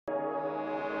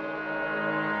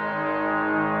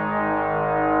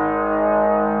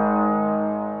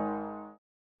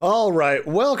All right,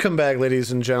 welcome back,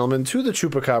 ladies and gentlemen, to the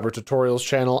Chupacabra Tutorials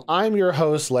channel. I'm your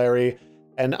host, Larry,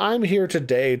 and I'm here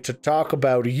today to talk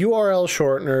about URL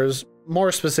shorteners,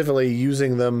 more specifically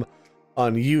using them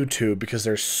on YouTube because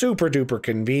they're super duper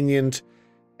convenient,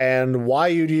 and why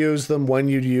you'd use them, when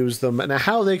you'd use them, and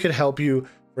how they could help you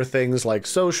for things like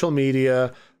social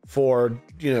media, for,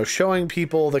 showing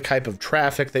people the type of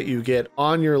traffic that you get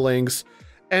on your links,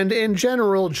 and in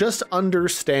general, just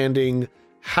understanding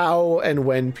how and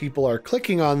when people are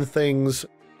clicking on things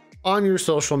on your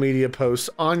social media posts,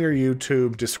 on your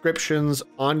YouTube descriptions,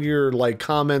 on your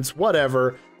comments,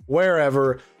 whatever,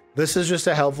 wherever. This is just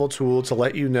a helpful tool to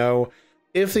let you know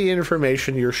if the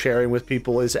information you're sharing with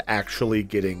people is actually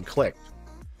getting clicked.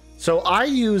 So I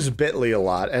use Bitly a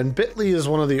lot, and Bitly is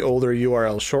one of the older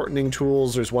URL shortening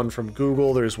tools. There's one from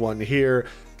Google, there's one here.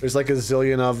 There's like a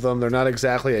zillion of them. They're not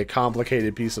exactly a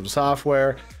complicated piece of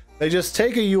software. They just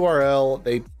take a URL,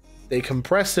 they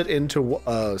compress it into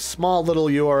a small little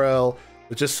URL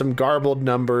with just some garbled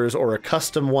numbers or a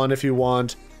custom one if you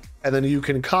want, and then you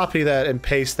can copy that and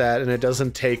paste that, and it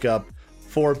doesn't take up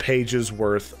 4 pages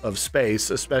worth of space,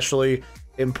 especially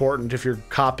important if you're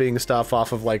copying stuff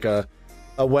off of like a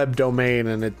web domain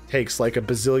and it takes like a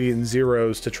bazillion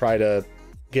zeros to try to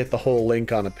get the whole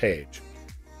link on a page.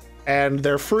 And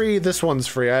they're free. This one's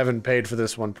free. I haven't paid for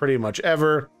this one pretty much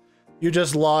ever. You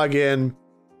just log in,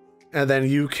 and then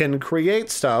you can create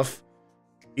stuff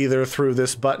either through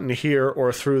this button here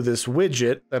or through this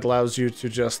widget that allows you to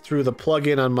just, through the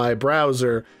plugin on my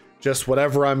browser, just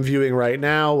whatever I'm viewing right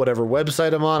now, whatever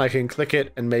website I'm on, I can click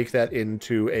it and make that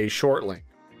into a short link.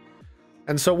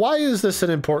 And so why is this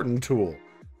an important tool?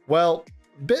 Well,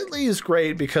 Bitly is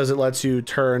great because it lets you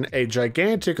turn a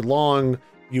gigantic long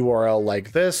URL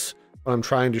like this when I'm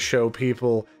trying to show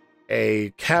people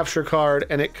a capture card,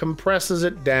 and it compresses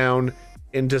it down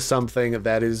into something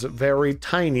that is very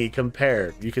tiny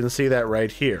compared. You can see that right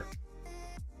here.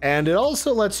 And it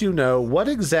also lets you know what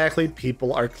exactly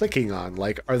people are clicking on.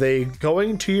 Like, are they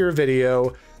going to your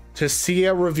video to see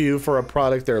a review for a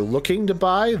product they're looking to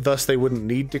buy, thus they wouldn't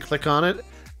need to click on it,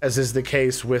 as is the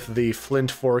case with the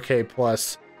Flint 4K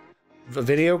Plus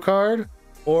video card?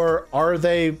 Or are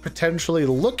they potentially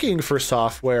looking for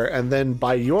software, and then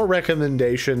by your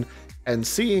recommendation and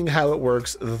seeing how it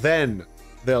works, then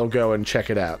they'll go and check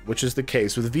it out, which is the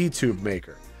case with VTube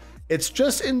Maker. It's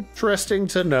just interesting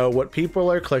to know what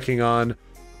people are clicking on,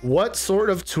 what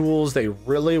sort of tools they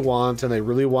really want and they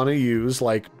really want to use,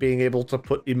 like being able to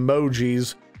put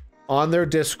emojis on their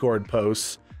Discord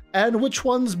posts, and which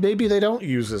ones maybe they don't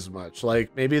use as much.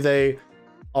 Like maybe they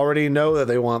already know that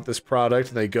they want this product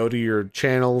and they go to your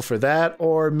channel for that,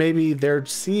 or maybe they're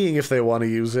seeing if they want to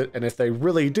use it, and if they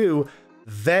really do,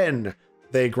 then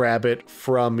they grab it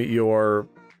from your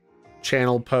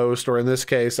channel post. Or in this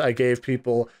case, I gave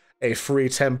people a free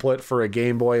template for a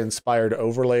Game Boy inspired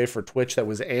overlay for Twitch that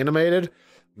was animated.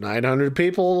 900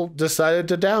 people decided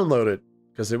to download it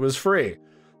because it was free.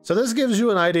 So this gives you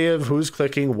an idea of who's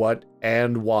clicking what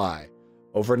and why.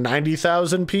 Over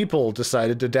 90,000 people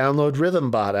decided to download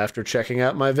RhythmBot after checking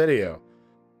out my video.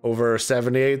 Over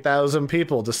 78,000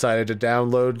 people decided to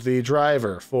download the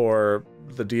driver for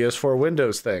the DS4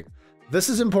 Windows thing. This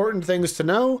is important things to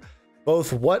know,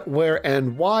 both what, where,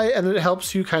 and why, and it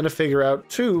helps you kind of figure out,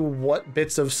 too, what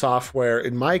bits of software,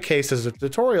 in my case as a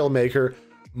tutorial maker,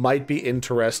 might be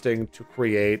interesting to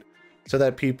create so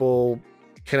that people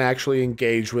can actually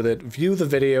engage with it, view the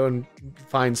video, and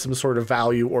find some sort of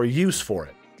value or use for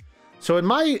it. So in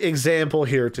my example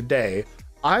here today,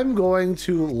 I'm going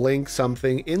to link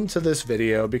something into this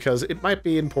video because it might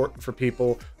be important for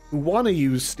people who want to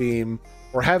use Steam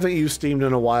or haven't used Steam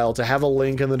in a while to have a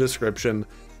link in the description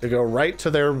to go right to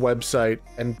their website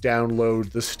and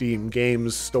download the Steam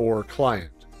Games Store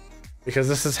client. Because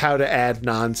this is how to add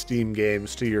non-Steam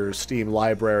games to your Steam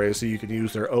library so you can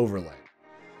use their overlay.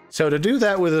 So to do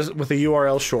that with a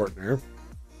URL shortener,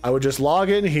 I would just log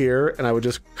in here and I would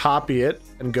just copy it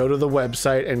and go to the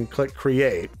website and click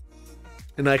create.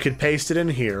 And I could paste it in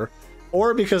here.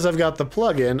 Or because I've got the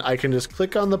plugin, I can just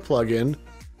click on the plugin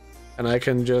and I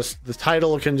can just, the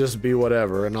title can just be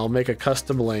whatever, and I'll make a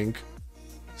custom link,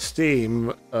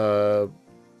 Steam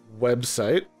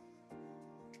website,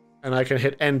 and I can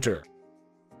hit enter.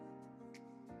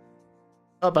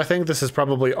 Oh, I think this is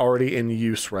probably already in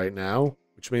use right now,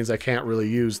 which means I can't really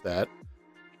use that.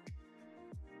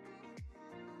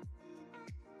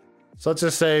 So let's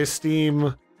just say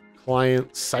Steam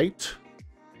client site,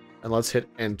 and let's hit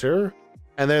enter.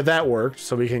 And there, that worked.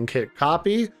 So we can hit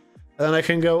copy, and then I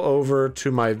can go over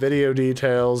to my video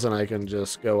details, and I can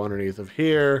just go underneath of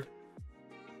here.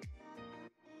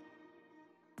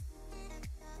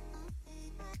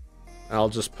 And I'll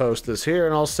just post this here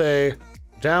and I'll say,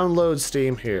 download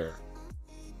Steam here.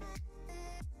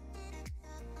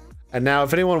 And now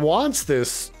if anyone wants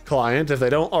this client, if they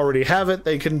don't already have it,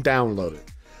 they can download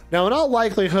it. Now, in all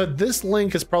likelihood, this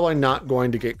link is probably not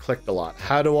going to get clicked a lot.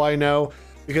 How do I know?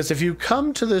 Because if you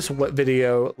come to this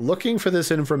video looking for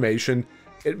this information,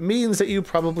 it means that you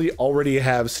probably already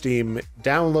have Steam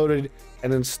downloaded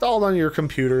and installed on your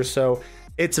computer, so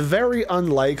it's very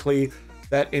unlikely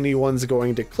that anyone's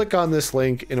going to click on this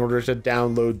link in order to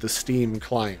download the Steam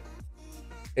client.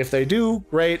 If they do,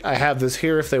 great, I have this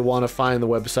here if they want to find the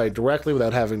website directly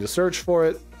without having to search for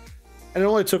it. And it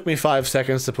only took me 5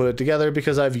 seconds to put it together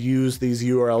because I've used these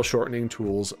URL shortening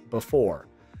tools before.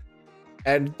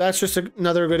 And that's just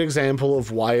another good example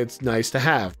of why it's nice to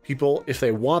have. People, if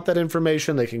they want that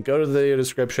information, they can go to the video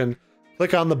description,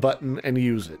 click on the button, and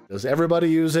use it. Does everybody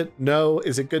use it? No.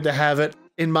 Is it good to have it?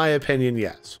 In my opinion,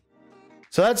 yes.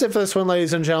 So that's it for this one,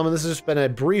 ladies and gentlemen. This has just been a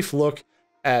brief look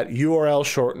at URL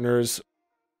shorteners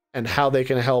and how they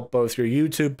can help both your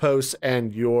YouTube posts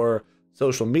and your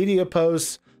social media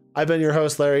posts. I've been your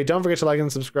host, Larry. Don't forget to like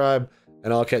and subscribe,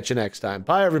 and I'll catch you next time.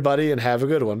 Bye, everybody, and have a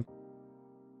good one.